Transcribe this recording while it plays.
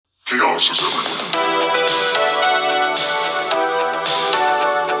Chaos is everywhere.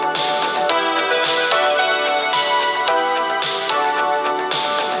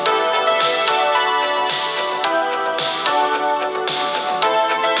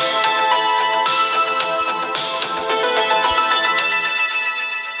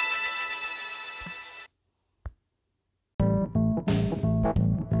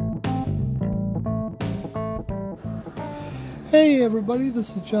 Hey everybody,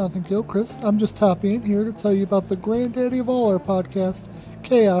 this is Jonathan Gilchrist. I'm just hopping in here to tell you about the granddaddy of all our podcast,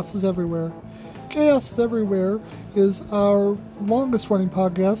 Chaos is Everywhere. Chaos is Everywhere is our longest running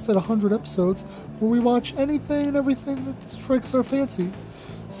podcast at 100 episodes where we watch anything and everything that strikes our fancy.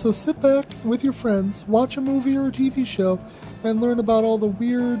 So sit back with your friends, watch a movie or a TV show, and learn about all the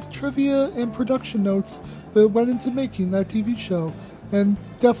weird trivia and production notes that went into making that TV show, and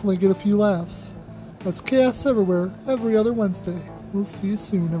definitely get a few laughs. That's Chaos Everywhere, every other Wednesday. We'll see you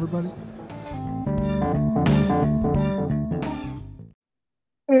soon, everybody.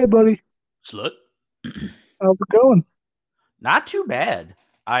 Hey, buddy. Slut. How's it going? Not too bad.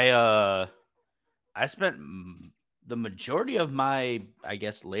 I spent the majority of my, I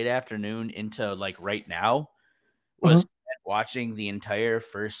guess, late afternoon into like right now was watching the entire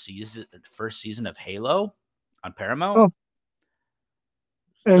first season of Halo on Paramount. Oh.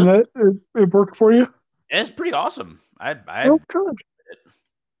 And it worked for you? It's pretty awesome. I good.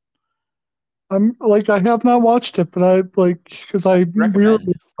 I have not watched it, but I because I weird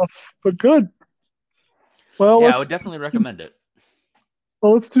stuff, but good. Well, yeah, I would definitely recommend it.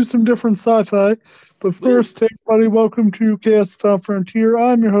 Well, let's do some different sci-fi. But first, hey, everybody, welcome to Chaos Frontier.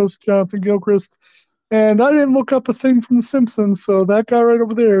 I'm your host, Jonathan Gilchrist, and I didn't look up a thing from The Simpsons, so that guy right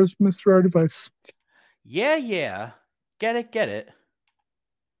over there is Mr. Our Device. Yeah. Get it.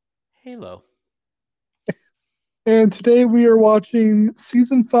 Halo. And today we are watching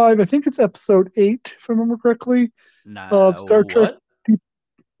season 5. I think it's episode 8, if I remember correctly. Of Star Trek.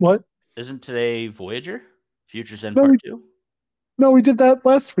 What? Isn't today Voyager? Future's End Part 2? No, we did that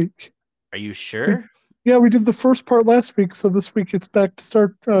last week. Are you sure? We did the first part last week, so this week it's back to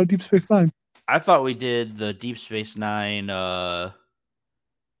start Deep Space Nine. I thought we did the Deep Space Nine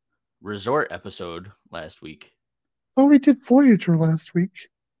resort episode last week. Oh, we did Voyager last week.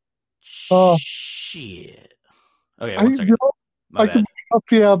 Shit. Okay, one second. My bad.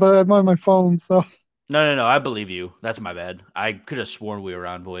 But I'm on my phone, so. No. I believe you. That's my bad. I could have sworn we were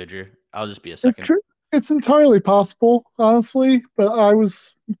on Voyager. I'll just be a second. It's entirely possible, honestly, but I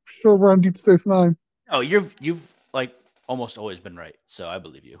was sure we're on Deep Space Nine. Oh, you've like almost always been right, so I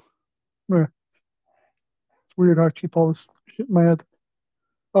believe you. Yeah. It's weird how I keep all this shit in my head.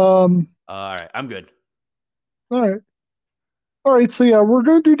 All right, I'm good. All right, so yeah, we're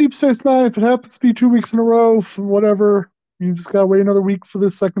going to do Deep Space Nine. If it happens to be 2 weeks in a row, whatever, you just got to wait another week for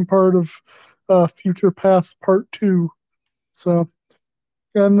the second part of Future Past Part 2. So,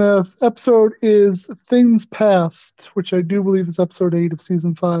 and the episode is Things Past, which I do believe is episode 8 of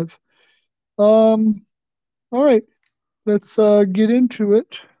season 5. All right, let's get into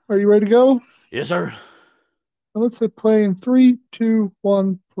it. Are you ready to go? Yes, sir. Now let's hit play in 3, 2,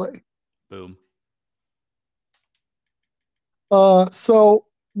 1, play. Boom. So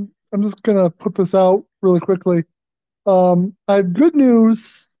I'm just gonna put this out really quickly. I have good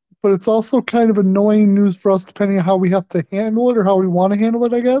news, but it's also kind of annoying news for us depending on how we have to handle it or how we want to handle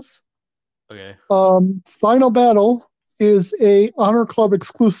it, I guess. Okay. Final Battle is a Honor Club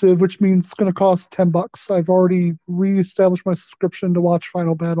exclusive, which means it's going to cost $10. I've already reestablished my subscription to watch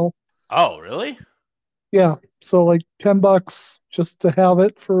Final Battle. Oh, really? Yeah, so like $10 just to have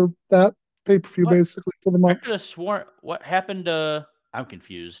it for that pay-per-view, basically, for the month. I could have sworn. What happened? I'm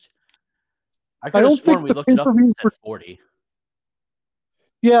confused. I could have sworn we looked it up at 40.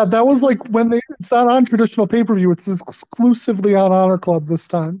 Yeah, that was like when it's not on traditional pay-per-view. It's exclusively on Honor Club this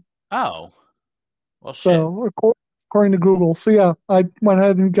time. Oh. Well, so according to Google. So yeah, I went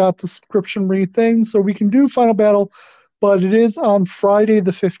ahead and got the subscription thing, so we can do Final Battle, but it is on Friday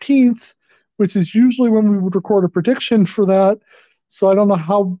the 15th, which is usually when we would record a prediction for that. So I don't know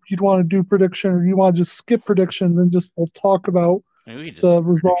how you'd want to do prediction, or you want to just skip predictions and just we'll talk about the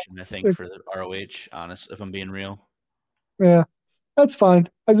results. I think for the ROH, honest, if I'm being real. Yeah, that's fine.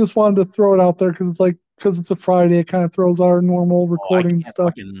 I just wanted to throw it out there because it's a Friday. It kind of throws our normal recording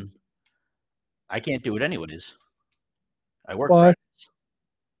stuff. I can't do it anyways. I work Fridays.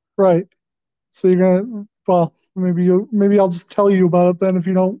 Right. So you're gonna. Well, maybe I'll just tell you about it then if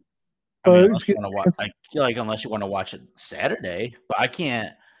you don't. I feel like unless you want to watch it Saturday, but I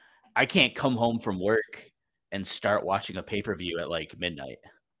can't come home from work and start watching a pay-per-view at like midnight.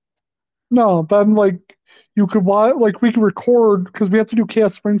 No, but I'm like, you could watch, like, we could record, because we have to do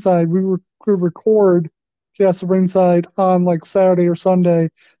Cast Ringside. Could record Cast Ringside on like Saturday or Sunday,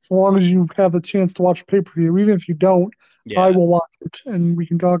 as long as you have a chance to watch pay per view. Even if you don't, Yeah. I will watch it and we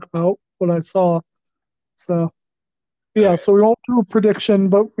can talk about what I saw. So, yeah, Okay. so we won't do a prediction,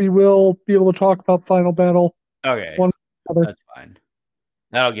 but we will be able to talk about Final Battle Okay. one other. That's fine.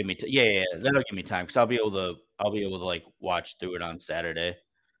 That'll give me yeah. That'll give me time because I'll be able to like watch through it on Saturday.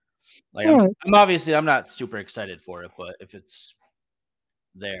 Like All right. I'm obviously I'm not super excited for it, but if it's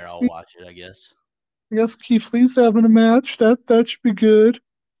there, I'll watch it, I guess. I guess Keith Lee's having a match. That should be good.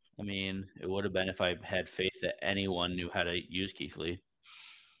 I mean, it would have been if I had faith that anyone knew how to use Keith Lee.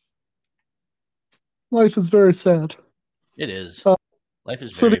 Life is very sad. It is. Uh, Life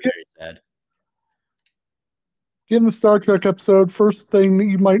is so to very, get very sad. in the Star Trek episode, first thing that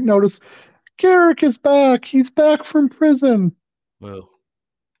you might notice, Garrick is back. He's back from prison. Whoa.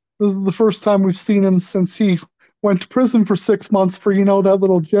 This is the first time we've seen him since he went to prison for 6 months for, that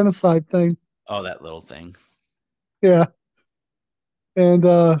little genocide thing. Oh, that little thing. Yeah. And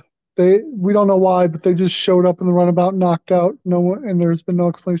we don't know why, but they just showed up in the runabout, knocked out. No one, and there's been no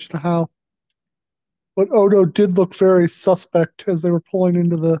explanation of how. But Odo did look very suspect as they were pulling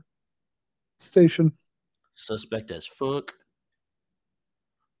into the station. Suspect as fuck.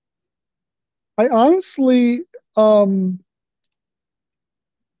 I honestly, um,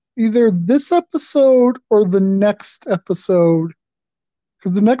 either this episode or the next episode,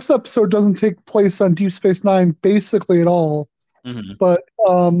 because the next episode doesn't take place on Deep Space Nine basically at all. Mm-hmm. But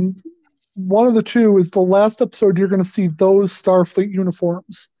one of the two is the last episode you're going to see those Starfleet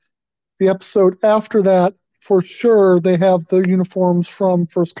uniforms. The episode after that, for sure, they have the uniforms from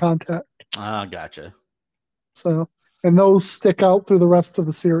First Contact. Ah, gotcha. So, and those stick out through the rest of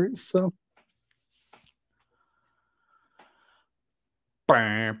the series. So,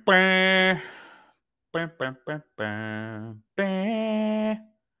 Brr, brr. Brr, brr, brr, brr. Brr.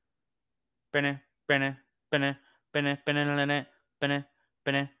 Brr, brr, brr, brr, brr, brr, brr, brr,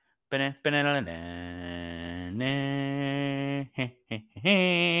 brr,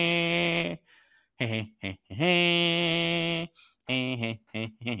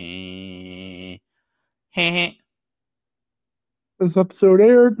 this episode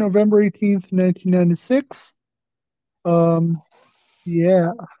aired November 18th, 1996. Um,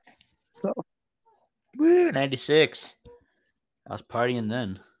 yeah. So, Woo, 96. I was partying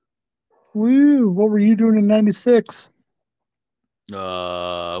then. woo, what were you doing in 96?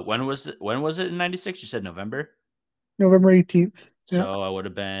 When was it in 96? You said November? November 18th. Yeah. So I would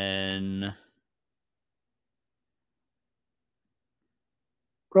have been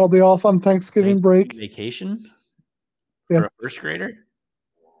Probably off on Thanksgiving break. vacation Yeah. for a first grader?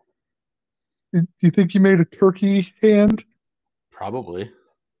 Do you think you made a turkey hand? Probably. If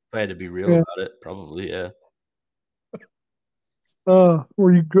I had to be real Yeah. about it, probably, yeah.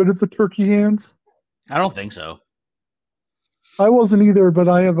 Were you good at the turkey hands? I don't think so. I wasn't either, but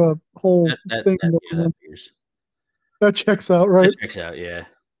I have a whole thing Yeah, going that on. figures. That checks out, That right? checks out, yeah.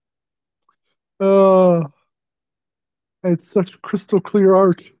 Uh, it's such crystal clear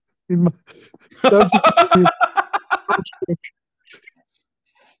art. In my, that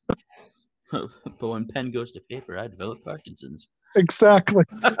just But when pen goes to paper, I develop Parkinson's. exactly.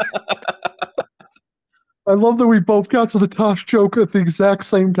 I love that we both got to the Tosh joke at the exact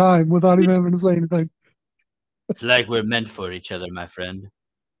same time without even having to say anything. It's like we're meant for each other, my friend.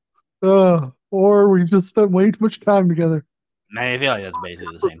 Or we just spent way too much time together. I feel like that's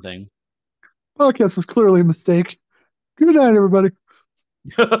basically the same thing. Podcast is clearly a mistake. Good night, everybody.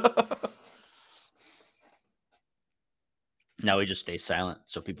 Now we just stay silent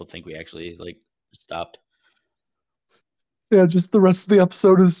so people think we actually like stopped. Yeah, just the rest of the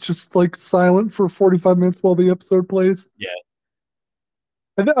episode is just like silent for 45 minutes while the episode plays. Yeah.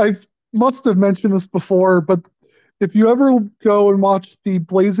 I must have mentioned this before, but if you ever go and watch the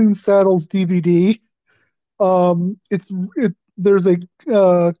Blazing Saddles DVD, there's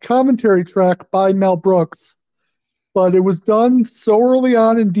a commentary track by Mel Brooks, but it was done so early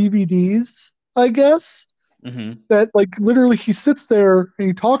on in DVDs, I guess, that like literally he sits there and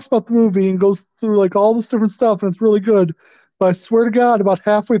he talks about the movie and goes through like all this different stuff and it's really good. But I swear to God, about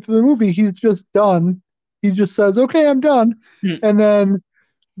halfway through the movie, he's just done. He just says, "Okay, I'm done," and then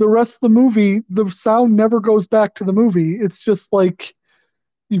the rest of the movie, the sound never goes back to the movie. It's just like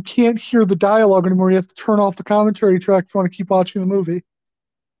you can't hear the dialogue anymore. You have to turn off the commentary track if you want to keep watching the movie.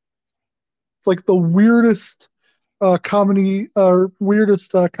 It's like the weirdest comedy or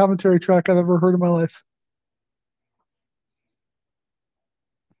weirdest commentary track I've ever heard in my life.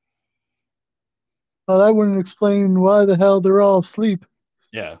 That wouldn't explain why the hell they're all asleep.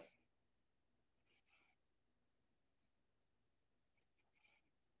 Yeah.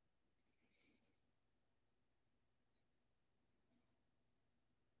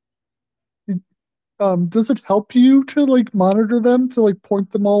 Does it help you to like monitor them to like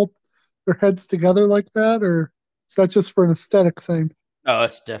point them all their heads together like that, or is that just for an aesthetic thing? Oh,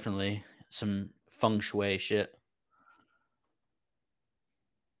 it's definitely some feng shui shit.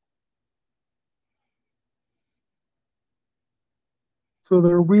 So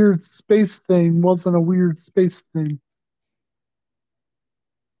their weird space thing wasn't a weird space thing.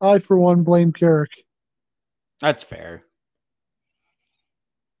 I, for one, blame Carrick. That's fair.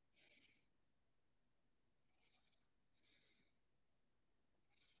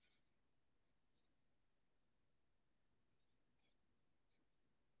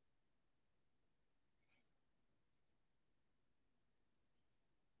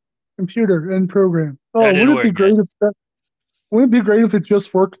 Computer and program. That Oh, didn't wouldn't it be work, great guys. if that? Wouldn't it be great if it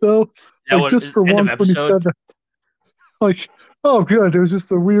just worked though? That Like was just for end of once when he episode. said that, like, oh, good, it was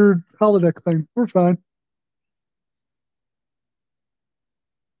just a weird holodeck thing. We're fine.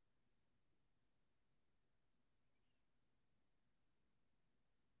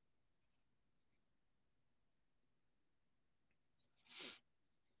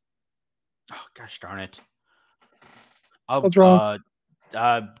 Oh gosh darn it! I'll What's wrong?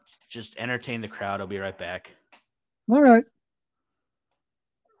 uh just entertain the crowd. I'll be right back. All right.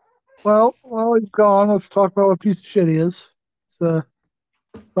 Well, while he's gone, let's talk about what piece of shit he is. It's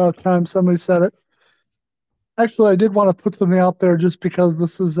about time somebody said it. Actually, I did want to put something out there just because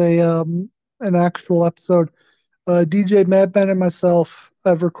this is a an actual episode. DJ Madman and myself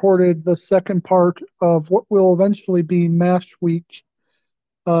have recorded the second part of what will eventually be MASH Week.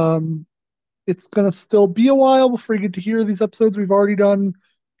 Um, it's going to still be a while before you get to hear these episodes. We've already done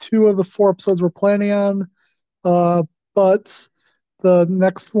two of the four episodes we're planning on, uh, but the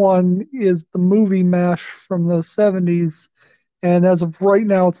next one is the movie MASH from the 70s. And as of right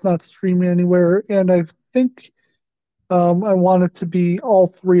now, it's not streaming anywhere. And I think I want it to be all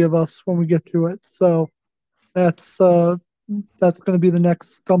three of us when we get to it. So that's uh, that's going to be the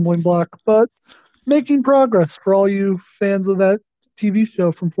next stumbling block. But making progress for all you fans of that TV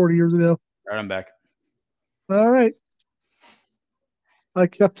show from 40 years ago. All right, I'm back. All right. I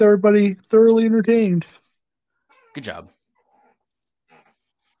kept everybody thoroughly entertained. Good job.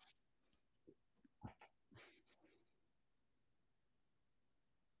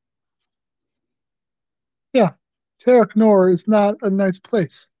 Yeah. Terek Nor is not a nice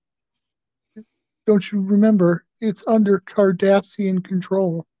place. Don't you remember? It's under Cardassian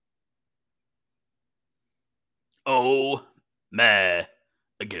control. Oh my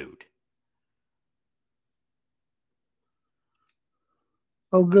god.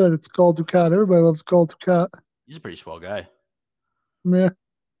 Oh, good. It's Gul Dukat. Everybody loves Gul Dukat. He's a pretty swell guy. Meh.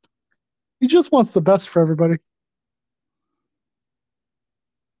 He just wants the best for everybody.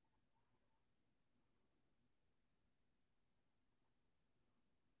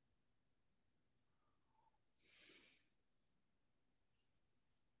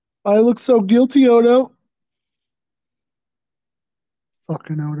 I look so guilty, Odo.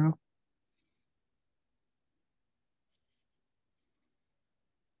 Fucking Odo.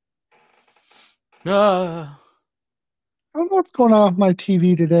 Ah. I don't know what's going on with my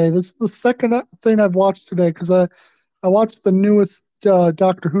TV today. This is the second thing I've watched today because I watched the newest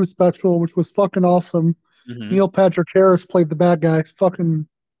Doctor Who special, which was fucking awesome. Mm-hmm. Neil Patrick Harris played the bad guy, fucking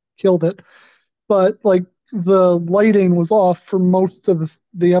killed it. But like the lighting was off for most of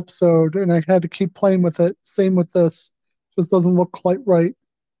the episode, and I had to keep playing with it. Same with this, just doesn't look quite right.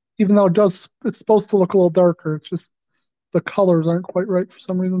 Even though it does, it's supposed to look a little darker. It's just the colors aren't quite right for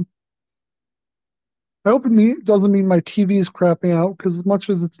some reason. I hope doesn't mean my TV is crapping out because as much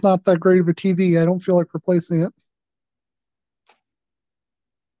as it's not that great of a TV, I don't feel like replacing it.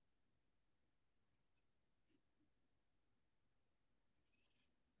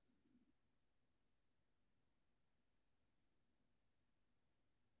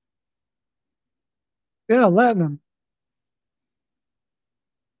 Yeah, Latinum.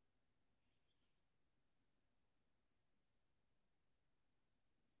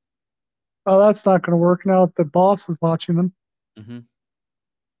 Oh, that's not going to work now that the boss is watching them. Mm-hmm.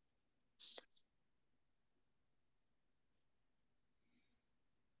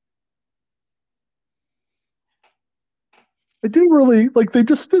 I do really like they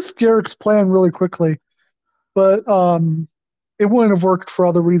dismissed Garrick's plan really quickly, but it wouldn't have worked for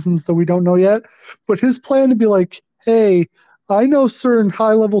other reasons that we don't know yet. But his plan to be like, hey, I know certain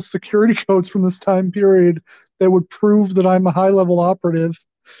high level security codes from this time period that would prove that I'm a high level operative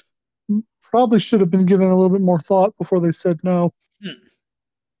probably should have been given a little bit more thought before they said no. Hmm.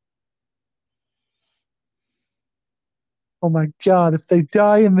 Oh my god, if they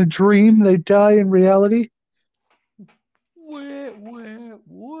die in the dream, they die in reality.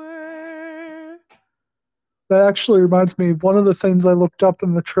 Where? That actually reminds me, one of the things I looked up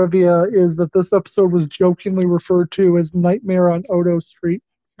in the trivia is that this episode was jokingly referred to as Nightmare on Odo Street.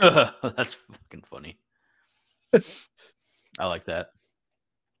 That's fucking funny. I like that.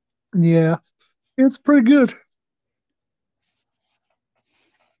 Yeah, it's pretty good.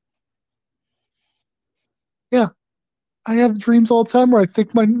 Yeah, I have dreams all the time where I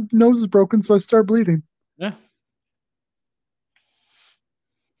think my nose is broken, so I start bleeding. Yeah.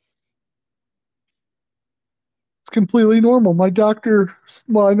 It's completely normal. My doctor,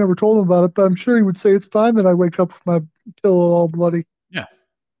 well, I never told him about it, but I'm sure he would say it's fine that I wake up with my pillow all bloody. Yeah.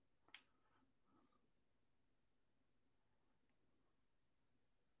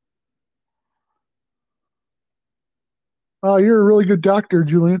 Oh, you're a really good doctor,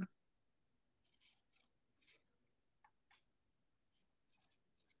 Julian.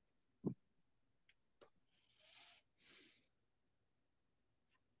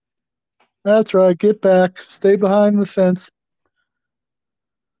 That's right. Get back. Stay behind the fence.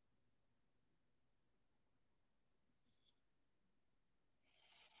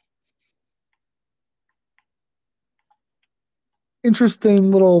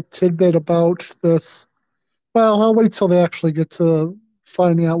 Interesting little tidbit about this. Well, I'll wait till they actually get to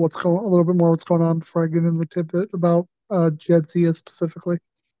finding out what's going a little bit more what's going on before I get into the tidbit about Jedzia specifically.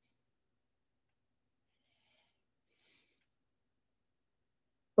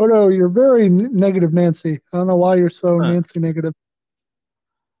 Oh no, you're very negative, Nancy. I don't know why you're so Huh. Nancy negative.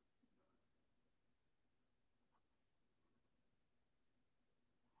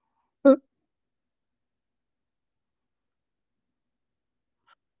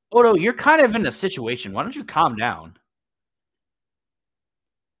 Odo, you're kind of in a situation. Why don't you calm down?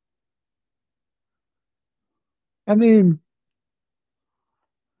 I mean,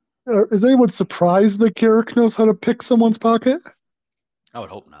 is anyone surprised that Garrick knows how to pick someone's pocket? I would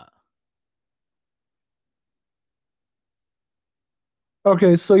hope not.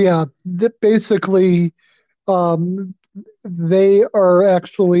 Okay, so yeah, basically, um, they are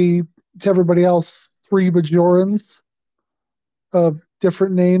actually to everybody else three Bajorans of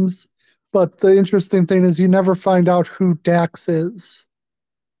different names. But the interesting thing is, you never find out who Dax is,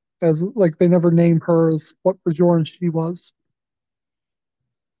 as like they never name her as what Bajoran she was.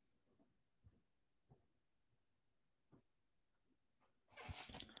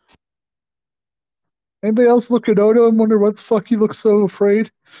 Anybody else look at Odo and wonder what the fuck he looks so afraid?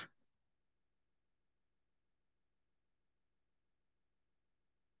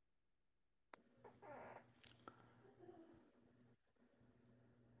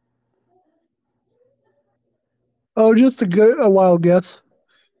 Oh, just a wild guess.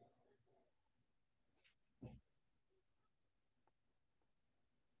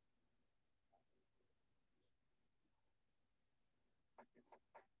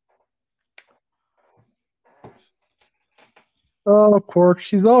 Oh, of course,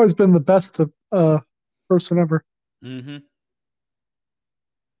 she's always been the best person ever. Mm-hmm.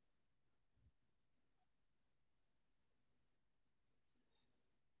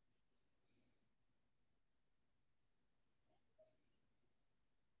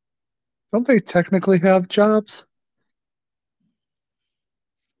 Don't they technically have jobs?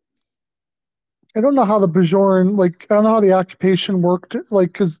 I don't know how the Bajoran, like, I don't know how the occupation worked,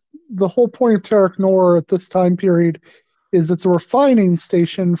 like, because the whole point of Terek Nor at this time period is it's a refining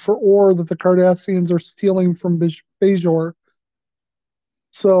station for ore that the Cardassians are stealing from Bajor.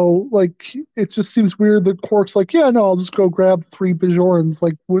 So, like, it just seems weird that Quark's like, yeah, no, I'll just go grab three Bajorans.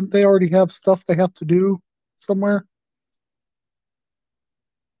 Like, wouldn't they already have stuff they have to do somewhere?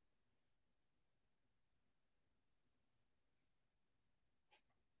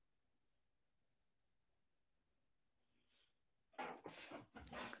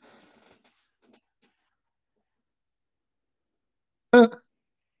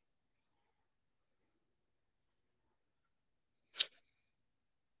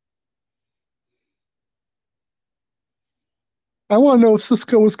 I want to know if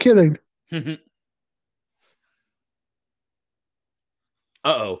Cisco was kidding. Uh-oh.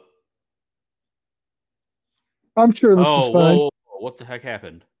 I'm sure this is Oh, fine. whoa. What the heck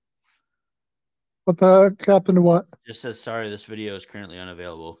happened? What the heck happened to what? Just says, sorry, this video is currently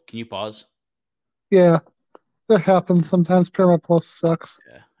unavailable. Can you pause? Yeah, that happens sometimes. Paramount Plus sucks.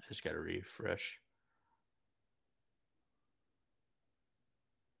 Yeah, I just got to refresh.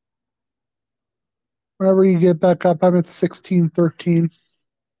 Whenever you get back up, I'm at 1613.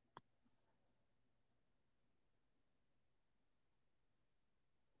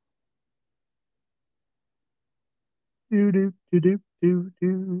 Do, do, do, do, do,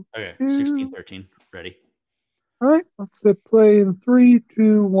 do, Okay, do. 1613. Ready. All right, let's hit play in three,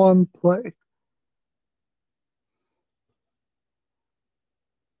 two, one, play.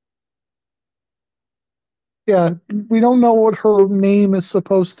 Yeah, we don't know what her name is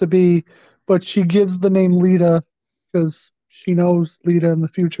supposed to be, but she gives the name Lita because she knows Lita in the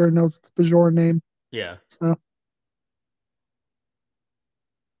future and knows it's a Bajoran name. Yeah. So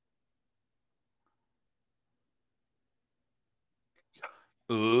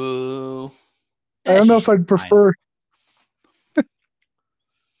Ooh. I Yeah, don't she know if should I'd be fine. prefer.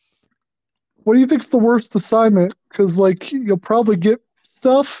 What do you think's the worst assignment? Because like you'll probably get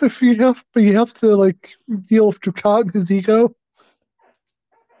stuff if you have, but you have to like deal with Ducat and his ego.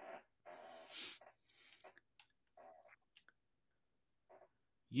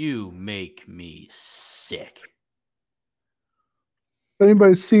 You make me sick. If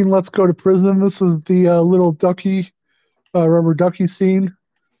anybody's seen Let's Go to Prison, this is the little ducky, rubber ducky scene,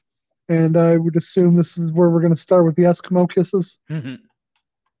 and I would assume this is where we're going to start with the Eskimo kisses.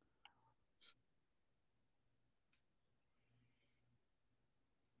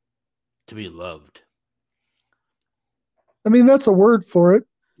 To be loved. I mean, that's a word for it.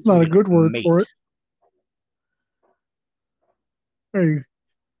 It's So we not a can good word for mate. it. Hey,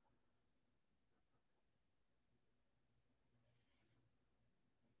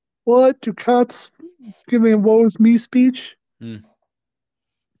 what? Ducat's giving a woe's me speech? Hmm.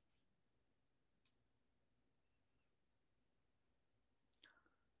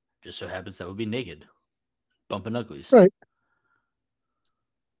 Just so happens that would be naked. Bumping uglies. Right.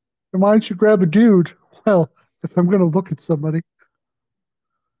 And why don't you grab a dude? Well, if I'm going to look at somebody.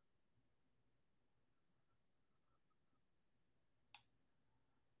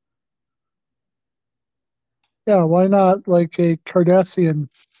 Yeah, why not like a Cardassian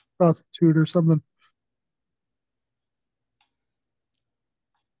prostitute or something?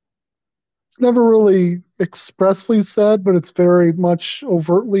 It's never really expressly said, but it's very much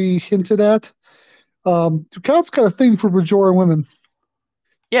overtly hinted at. Ducat's got a thing for Bajoran women.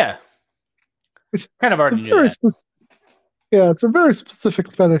 Yeah. It's, Kind of it's a already knew that. yeah, it's a very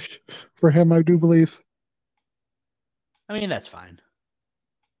specific fetish for him, I do believe. I mean, that's fine.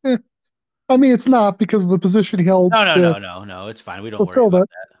 Eh, I mean, it's not because of the position he No, holds no, to no, no, no. It's fine. We don't worry fulfill about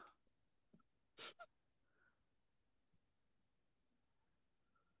that. that.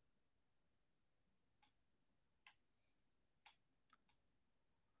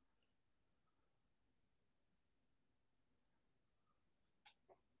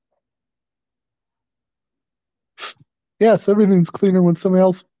 Yes, everything's cleaner when somebody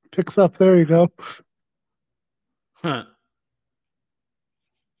else picks up. There you go. Huh.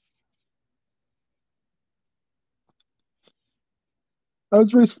 I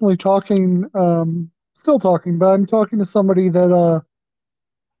was recently talking, still talking, but I'm talking to somebody that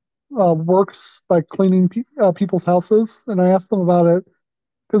works by cleaning people's houses, and I asked them about it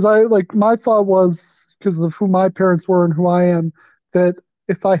because I like my thought was because of who my parents were and who I am that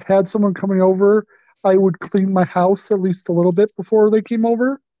if I had someone coming over, I would clean my house at least a little bit before they came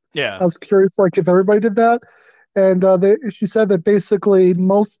over. Yeah. I was curious, like if everybody did that, and she said that basically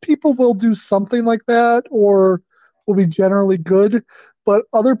most people will do something like that or will be generally good, but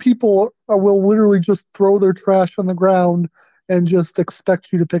other people will literally just throw their trash on the ground and just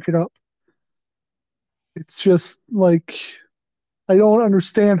expect you to pick it up. It's just like I don't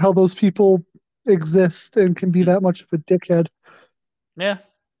understand how those people exist and can be Hmm. that much of a dickhead. Yeah.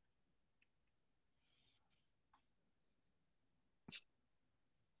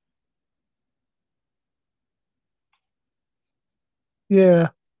 Yeah.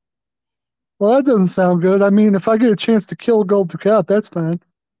 Well, that doesn't sound good. I mean, if I get a chance to kill Gold Ducat, that's fine.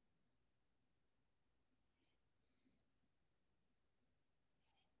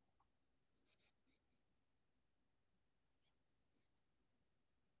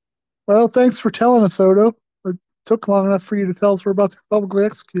 Well, thanks for telling us, Odo. It took long enough for you to tell us we're about to be publicly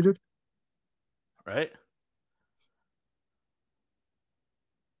executed. Right.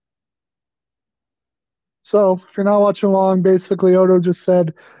 So, if you're not watching along, basically, Odo just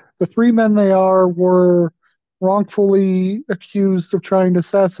said the three men they are were wrongfully accused of trying to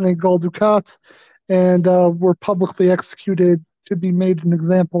assassinate Gold Ducat and were publicly executed to be made an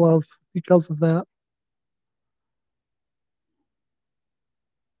example of because of that.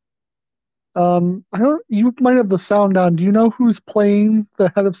 I don't. You might have the sound on. Do you know who's playing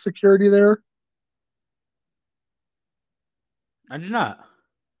the head of security there? I did not.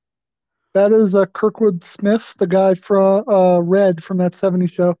 That is Kirkwood Smith, the guy from Red from that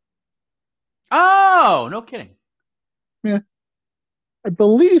 '70s show. Oh, no kidding. Yeah, I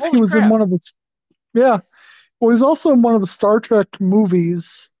believe he Holy was in crap. one of the. Yeah, well, he's also in one of the Star Trek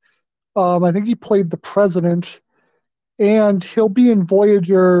movies. I think he played the president, and he'll be in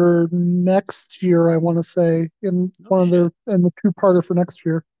Voyager next year. I want to say in No one of shit. their in the two-parter for next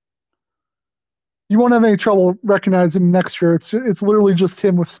year. You won't have any trouble recognizing him next year. It's literally just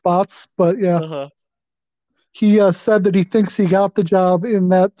him with spots. But yeah, Uh-huh. he said that he thinks he got the job in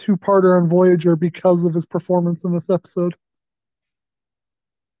that two-parter on Voyager because of his performance in this episode.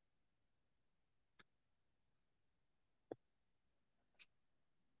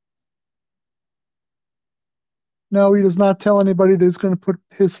 No, he does not tell anybody that he's going to put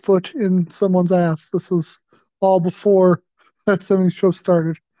his foot in someone's ass. This was all before that 70s show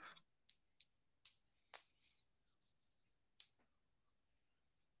started.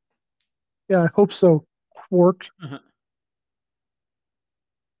 Yeah, I hope so. Quark.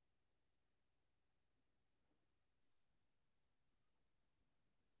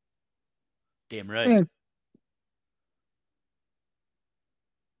 Damn right. Man,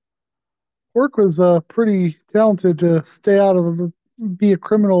 Quark was pretty talented to stay out of be a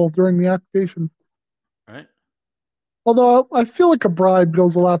criminal during the occupation. Right? Although I feel like a bribe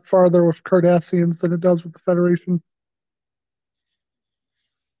goes a lot farther with Cardassians than it does with the Federation.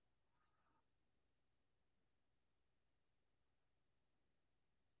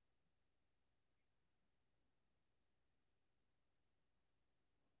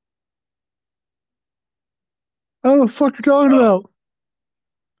 I don't know what the fuck you're talking Oh, about.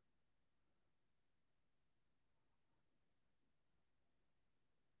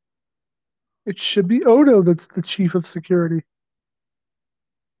 It should be Odo that's the chief of security.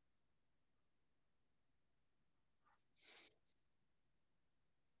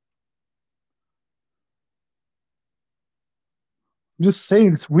 I'm just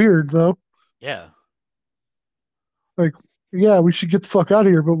saying it's weird though. yeah. Like, yeah, we should get the fuck out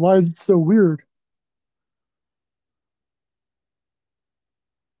of here, but why is it so weird?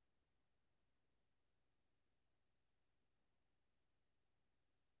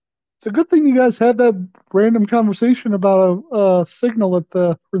 It's a good thing you guys had that random conversation about a signal that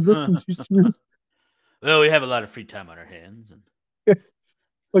the resistance used to use. Well, we have a lot of free time on our hands. And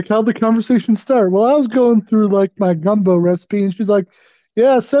Like, how'd the conversation start? Well, I was going through like my gumbo recipe, and she's like,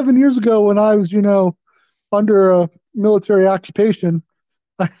 "Yeah, 7 years ago when I was, under a military occupation,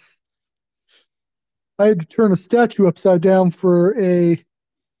 I, I had to turn a statue upside down for a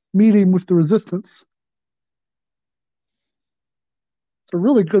meeting with the resistance." It's a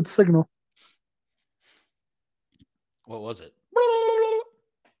really good signal. what was it?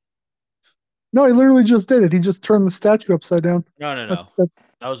 No, he literally just did it. He just turned the statue upside down. No, no, no. That's.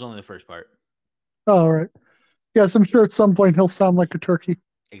 That was only the first part. Oh, all right. Yes, I'm sure at some point he'll sound like a turkey.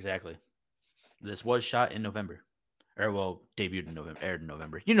 Exactly. This was shot in November. Or, well, debuted in November, aired in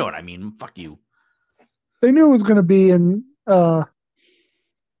November. You know what I mean. Fuck you. They knew it was going to be in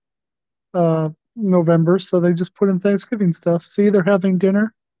November, so they just put in Thanksgiving stuff. See, they're having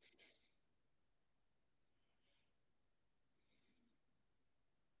dinner.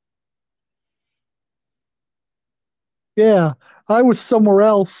 Yeah, I was somewhere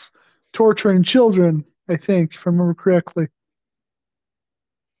else torturing children, I think, if I remember correctly.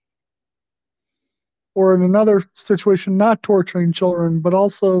 Or in another situation, not torturing children, but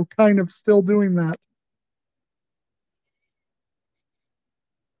also kind of still doing that.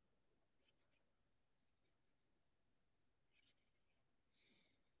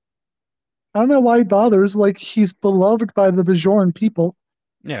 I don't know why he bothers. Like, he's beloved by the Bajoran people.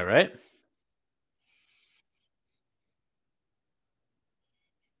 Yeah, right?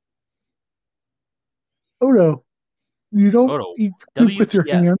 Odo, you don't Photo. eat soup with your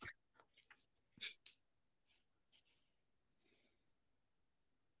WTF. hands.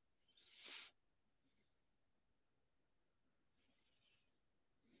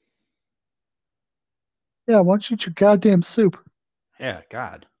 Yeah, why don't you eat your goddamn soup? Yeah,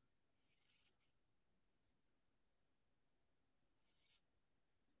 God.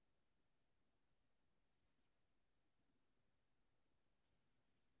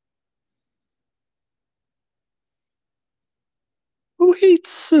 Who hates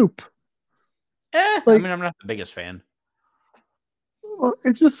soup? I Like, mean, I'm not the biggest fan. well,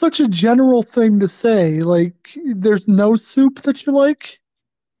 it's just such a general thing to say. Like, there's no soup that you like.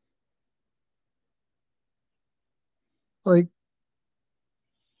 Like,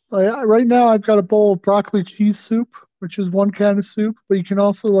 right now, I've got a bowl of broccoli cheese soup, which is one kind of soup. But you can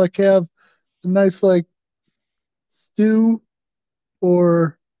also like have a nice like stew,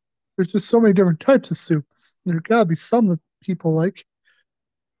 or there's just so many different types of soups. There gotta be some that people like.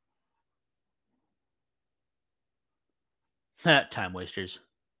 Time wasters.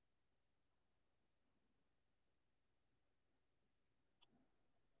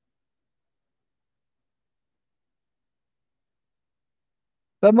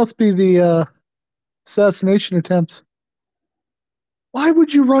 That must be the assassination attempt. Why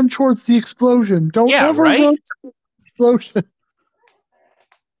would you run towards the explosion? Don't Yeah, ever right? run towards the explosion.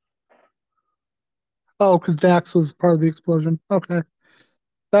 Oh, because Dax was part of the explosion. Okay,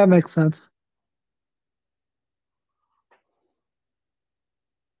 that makes sense.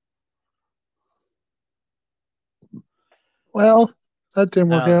 Well, that didn't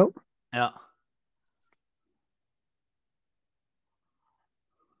work Yeah. out. Yeah.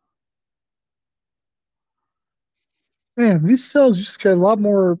 Man, these cells just get a lot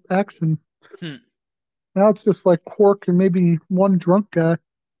more action. Hmm. Now it's just like Quark and maybe one drunk guy.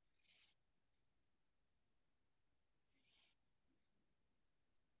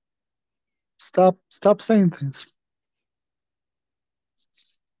 Stop saying things.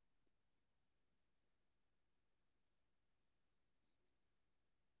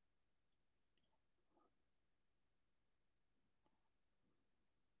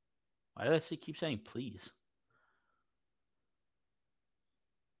 Why do keep saying please?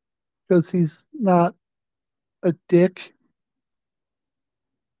 Because he's not a dick.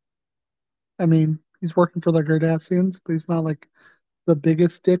 I mean, he's working for the Gardassians, but he's not like the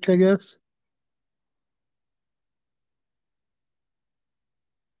biggest dick, I guess.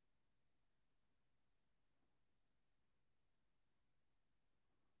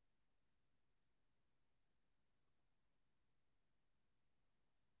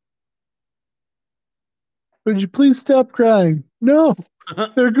 Would you please stop crying? No,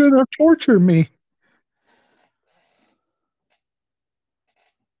 they're gonna torture me.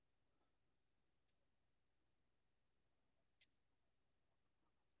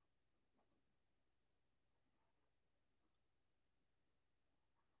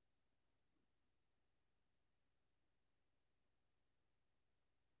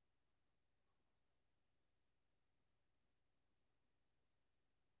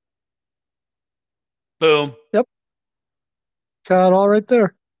 Boom. Yep, got it all right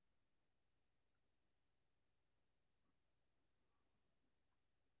there.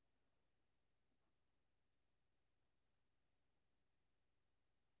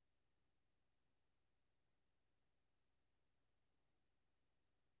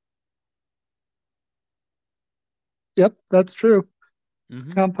 Yep, that's true.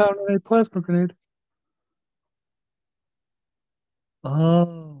 Mm-hmm. Compound in a plasma grenade.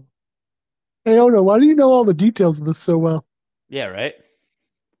 Oh. Hey, Odo, why do you know all the details of this so well? Yeah, right?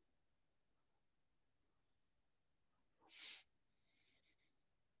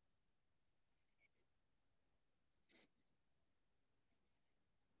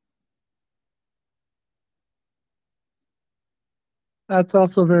 That's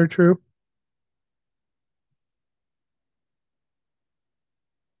also very true.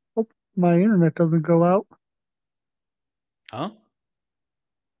 Hope my internet doesn't go out. Huh?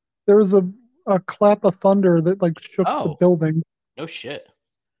 There was a clap of thunder that like shook the Oh, building. no shit.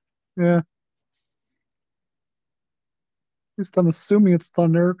 Yeah, at least I'm assuming it's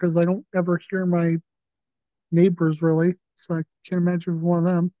thunder because I don't ever hear my neighbors really, so I can't imagine if one of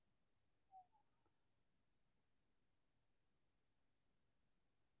them.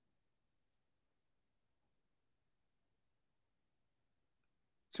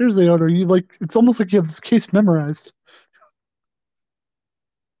 Seriously, Odo, you like it's almost like you have this case memorized.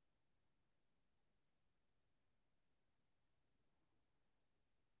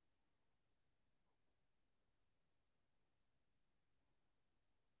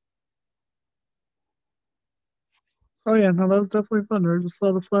 Oh yeah, no, that was definitely thunder. I just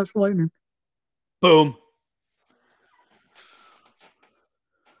saw the flash of lightning. Boom.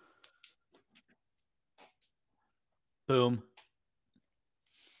 Boom.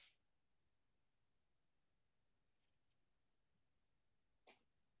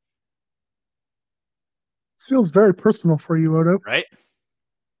 This feels very personal for you, Odo. Right?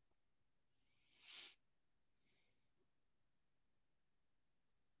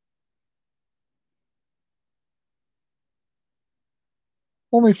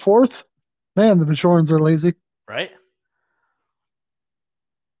 Only fourth? Man, the Bajorans are lazy. Right?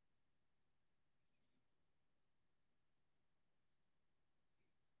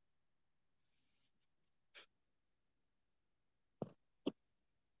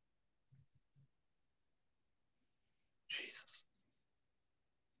 Jesus.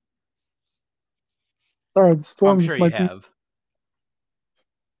 Sorry, the I'm storm sure just you might be. have.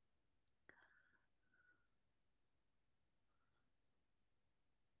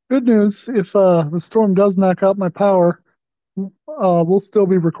 Good news, if the storm does knock out my power, we'll still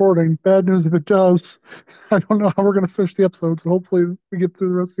be recording. Bad news if it does. I don't know how we're going to finish the episode, so hopefully we get through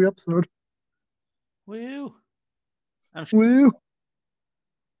the rest of the episode. Woo. I'm sure. Woo!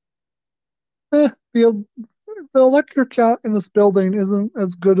 The the electric out in this building isn't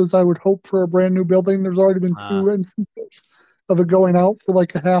as good as I would hope for a brand new building. There's already been Uh, two instances of it going out for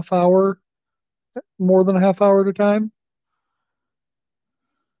like a half hour, more than a half hour at a time.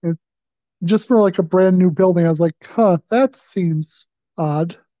 It, just for like a brand new building, I was like, huh, that seems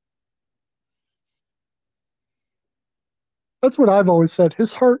odd. That's what I've always said.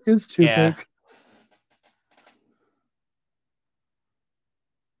 His heart is too yeah. big.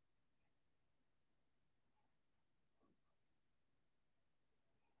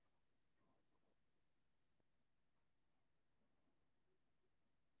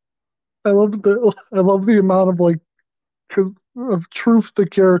 I love the amount of like cause of truth that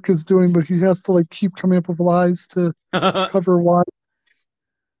Garrick is doing, but he has to like keep coming up with lies to cover why.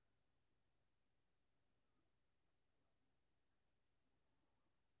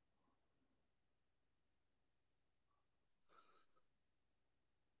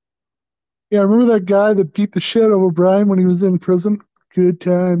 Yeah, I remember that guy that beat the shit out of O'Brien when he was in prison. Good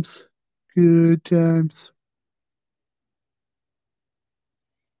times. Good times.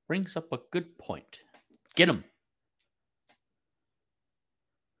 Brings up a good point. Get him.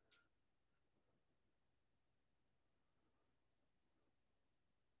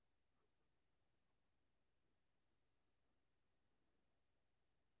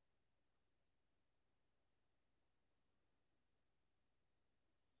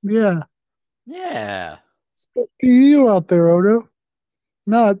 Yeah. Yeah. Speak to you out there, Odo.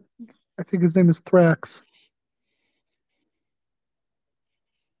 Not, I think his name is Thrax.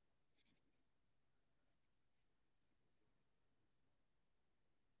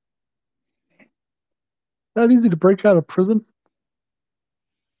 Not easy to break out of prison.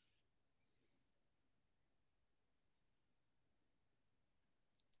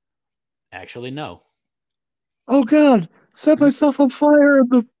 Actually, no. Oh God, set myself on fire in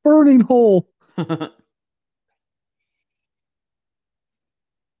the burning hole.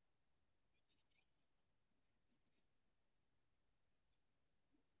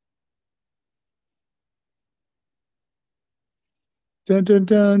 Dun dun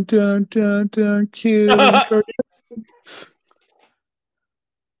dun dun dun dun. Killing Kurt.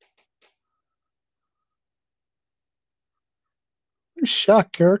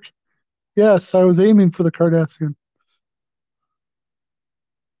 Shot, Garrick. Yes, I was aiming for the Cardassian.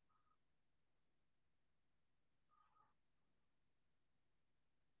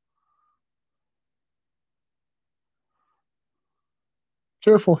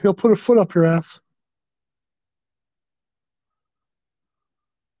 Careful, he'll put a foot up your ass.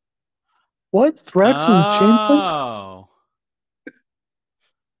 What? Thrax was a changeling? Oh.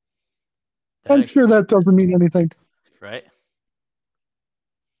 That I'm sure explains that doesn't mean anything. it, right?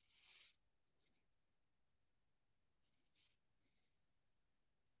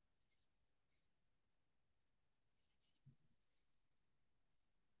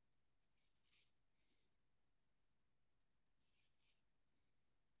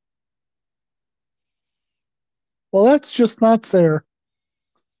 Well, that's just not fair.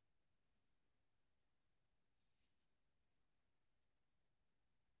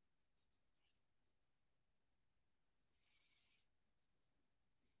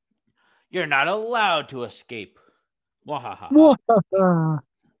 You're not allowed to escape. Wahahaha.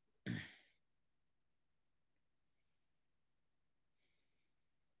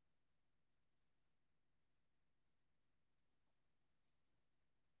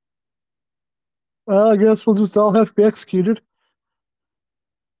 Well, I guess we'll just all have to be executed.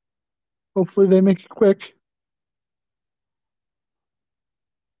 Hopefully, they make it quick.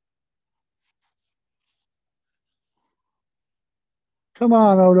 Come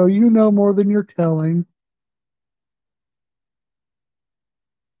on, Odo, you know more than you're telling.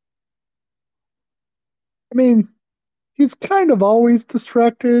 I mean, he's kind of always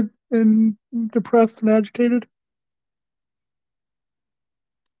distracted and depressed and agitated.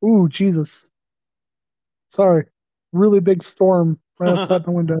 Ooh, Jesus. Sorry. Really big storm right outside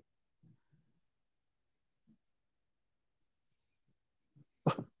my window.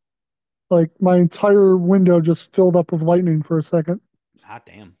 Like my entire window just filled up with lightning for a second. Hot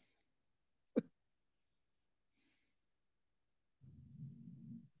damn.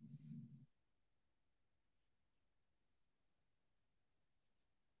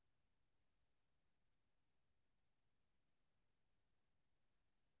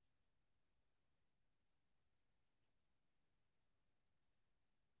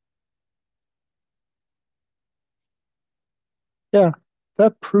 Yeah,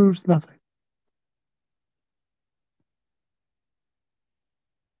 that proves nothing.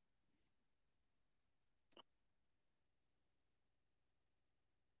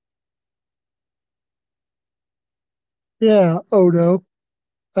 Yeah, Odo.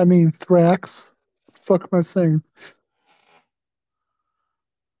 I mean, Thrax. What the fuck am I saying?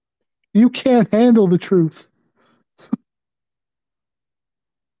 You can't handle the truth.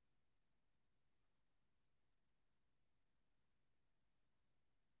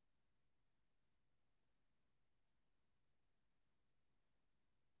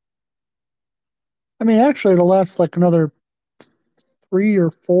 I mean, actually, it'll last like another 3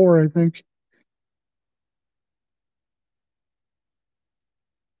 or 4, I think.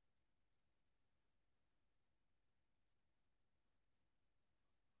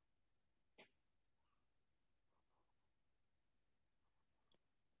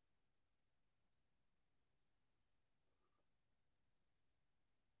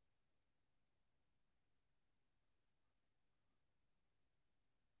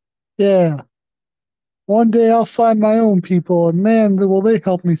 Yeah. One day I'll find my own people, and man, will they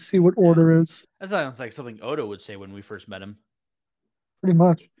help me see what Yeah. order is. That sounds like something Odo would say when we first met him. Pretty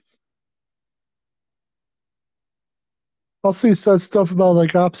much. Also, he says stuff about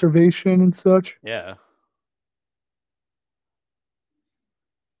like observation and such. Yeah.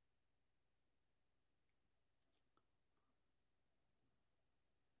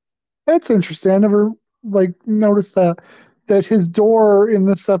 That's interesting. I never like noticed that his door in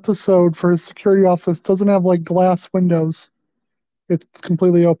this episode for his security office doesn't have like glass windows. It's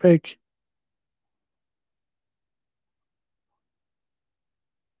completely opaque.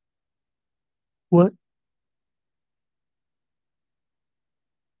 What?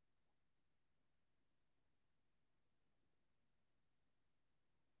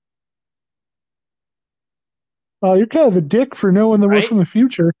 Oh, you're kind of a dick for knowing that we're Right? from the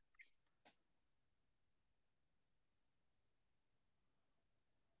future.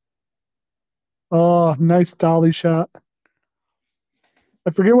 Oh, nice dolly shot. I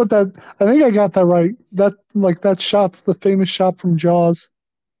forget what that. I think I got that right. That shot's the famous shot from Jaws.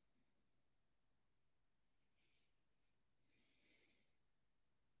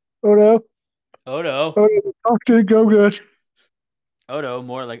 Odo, Odo. Odo, talk to go good. Odo,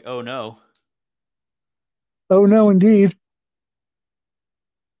 more like oh no. Oh no, indeed.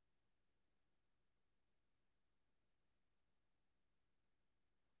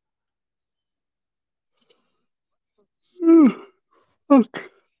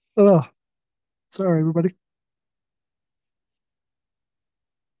 Fuck. Oh, sorry, everybody.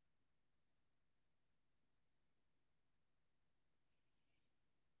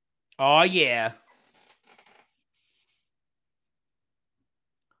 Oh yeah.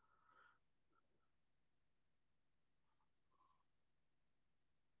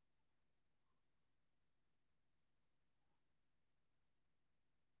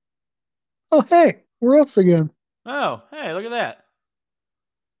 Oh, hey, we're us again. Oh, hey, look at that.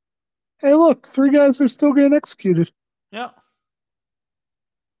 Hey, look, 3 guys are still getting executed. Yep.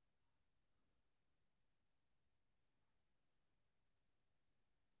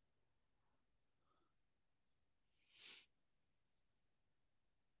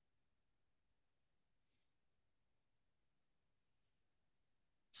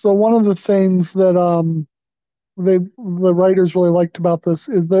 So one of the things that the writers really liked about this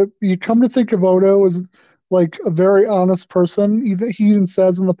is that you come to think of Odo as like a very honest person. Even he even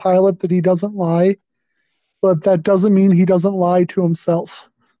says in the pilot that he doesn't lie, but that doesn't mean he doesn't lie to himself.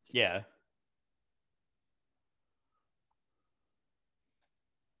 Yeah.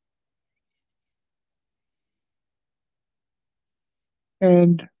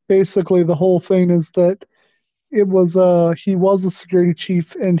 And basically, the whole thing is that it was he was a security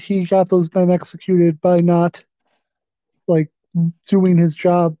chief and he got those men executed by not like doing his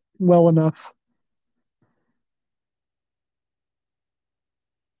job well enough.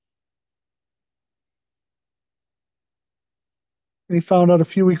 And he found out a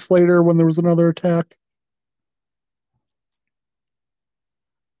few weeks later when there was another attack.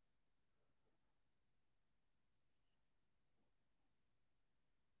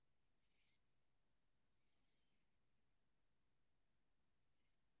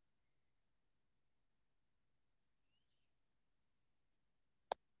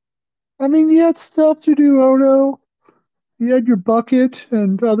 I mean, you had stuff to do, Odo. You had your bucket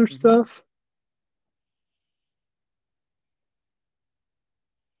and other Hmm. stuff.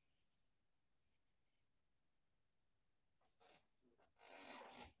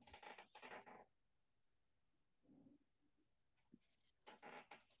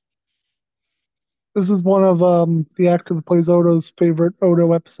 This is one of the actor that plays Odo's favorite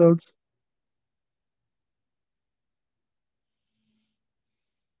Odo episodes.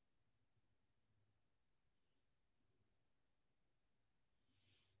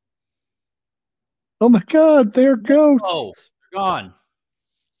 Oh my god, they're Oh, ghosts. gone.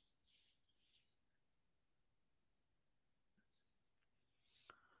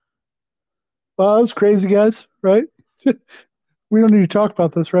 Wow, that's crazy, guys, right? We don't need to talk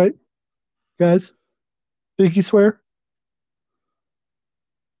about this, right, guys? Pinky swear?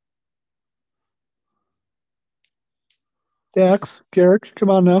 Dax, Garrick, come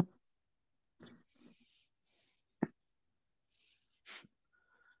on now.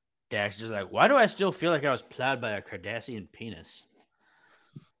 Dax just like, why do I still feel like I was plowed by a Cardassian penis?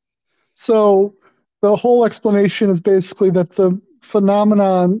 So the whole explanation is basically that the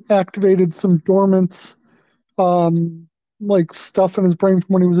phenomenon activated some dormant um, like stuff in his brain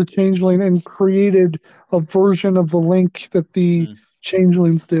from when he was a changeling and created a version of the link that the Mm.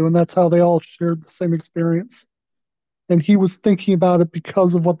 changelings do, and that's how they all shared the same experience. And he was thinking about it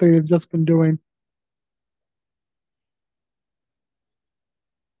because of what they had just been doing.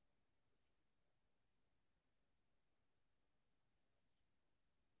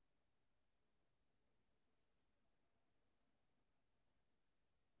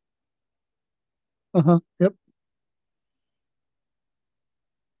 Uh huh. Yep.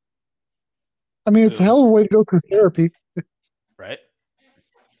 I mean, it's a Who? hell of a way to go through therapy. Right?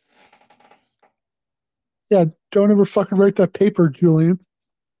 Yeah, don't ever fucking write that paper, Julian.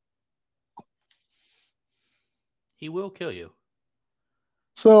 He will kill you.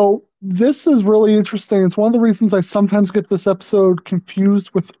 So this is really interesting. It's one of the reasons I sometimes get this episode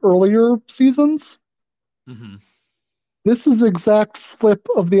confused with earlier seasons. Mm-hmm. This is the exact flip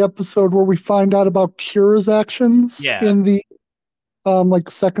of the episode where we find out about Kira's actions Yeah. in the like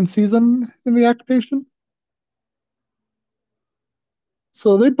second season in the occupation.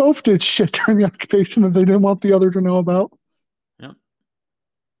 So they both did shit during the occupation that they didn't want the other to know about. Yep.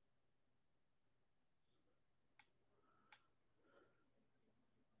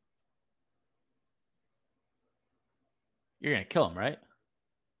 You're gonna kill him, right?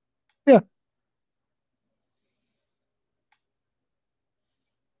 Yeah,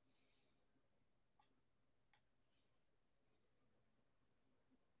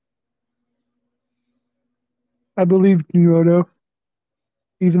 I believed you, Odo.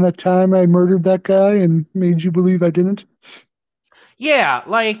 Even that time I murdered that guy and made you believe I didn't. Yeah,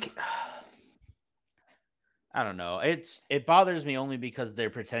 like I don't know. It bothers me only because they're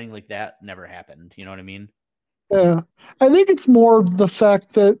pretending like that never happened. You know what I mean? Yeah, I think it's more the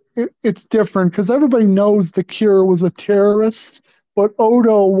fact that it's different because everybody knows the Cure was a terrorist, but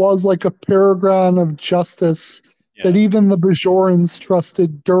Odo was like a paragon of justice that Yeah. even the Bajorans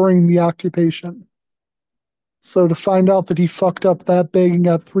trusted during the occupation. So to find out that he fucked up that big and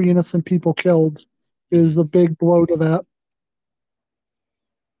got three innocent people killed is Mm-hmm. a big blow to that.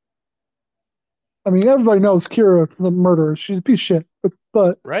 I mean, everybody knows Kira, the murderer. She's a piece of shit,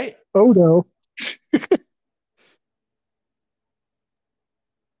 but Right? Odo,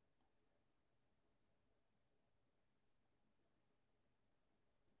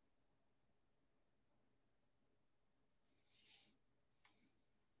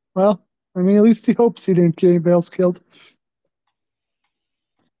 well, I mean, at least he hopes he didn't get anybody else killed.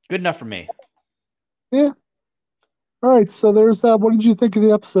 Good enough for me. Yeah. All right. So there's that. What did you think of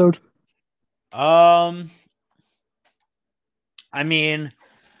the episode? Um, I mean,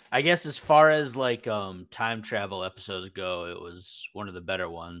 I guess as far as like time travel episodes go, it was one of the better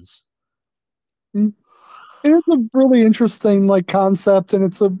ones. Mm. It is a really interesting like concept, and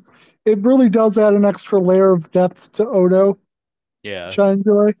it really does add an extra layer of depth to Odo, Yeah. which I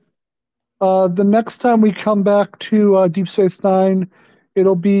enjoy. The next time we come back to Deep Space Nine,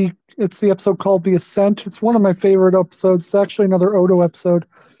 it's the episode called The Ascent. It's one of my favorite episodes. It's actually another Odo episode.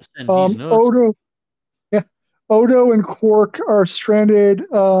 And these nuts. Yeah, Odo and Quark are stranded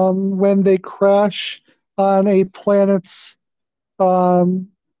when they crash on a planet's um,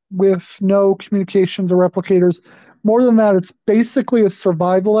 with no communications or replicators. More than that, it's basically a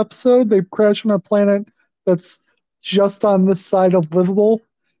survival episode. They crash on a planet that's just on this side of livable,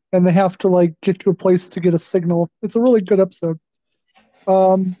 and they have to like get to a place to get a signal. It's a really good episode.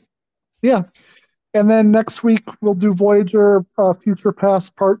 Um, yeah, and then next week we'll do Voyager Future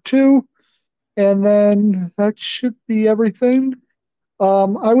Past Part Two, and then that should be everything.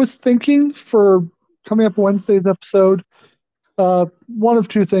 I was thinking for coming up Wednesday's episode, one of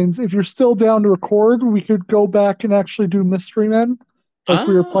two things. If you're still down to record, we could go back and actually do Mystery Men, like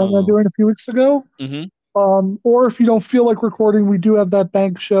we were planning on Oh. doing a few weeks ago. Mm-hmm. Or if you don't feel like recording, we do have that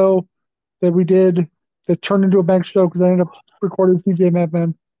bank show that we did that turned into a bank show because I ended up recording with DJ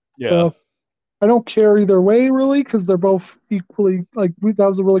Madman. Yeah. So I don't care either way, really, because they're both equally like that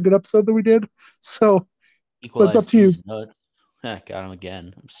was a really good episode that we did. So, but it's up Equalize to you. these nuts. Got him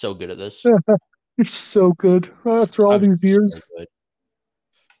again. I'm so good at this. Yeah. You're so good after all I'm these so years. good.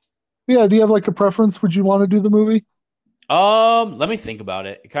 Yeah, do you have like a preference? Would you want to do the movie? Let me think about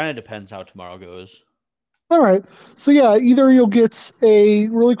it. It kind of depends how tomorrow goes. All right. So yeah, either you'll get a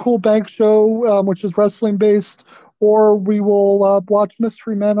really cool bank show, which is wrestling based, or we will watch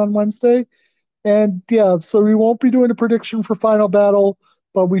Mystery Men on Wednesday. And yeah, so we won't be doing a prediction for Final Battle,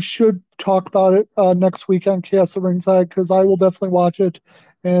 but we should talk about it next week on Chaos at Ringside because I will definitely watch it,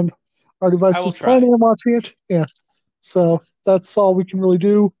 and our I device will is try. planning on watching it. Yes. So that's all we can really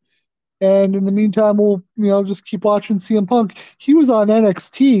do. And in the meantime, we'll just keep watching CM Punk. He was on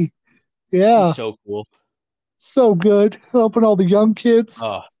NXT. He's Yeah, so cool. so good, helping all the young kids.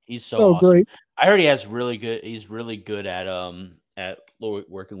 Oh, he's so So awesome. great. I heard he has really good. He's really good at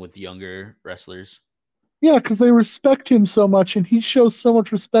working with younger wrestlers. Yeah, because they respect him so much, and he shows so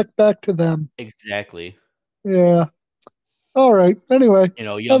much respect back to them. Exactly. Yeah. All right. Anyway, Young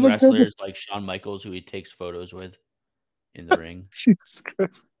have a good wrestlers like Shawn Michaels, who he takes photos with in the ring. Jesus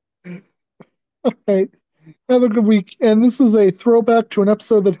Christ. All right. Have a good week. And this is a throwback to an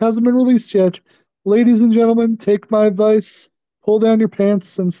episode that hasn't been released yet. Ladies and gentlemen, take my advice. Pull down your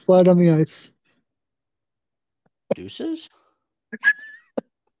pants and slide on the ice. Deuces,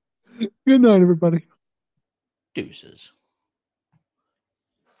 Good night, everybody. deuces.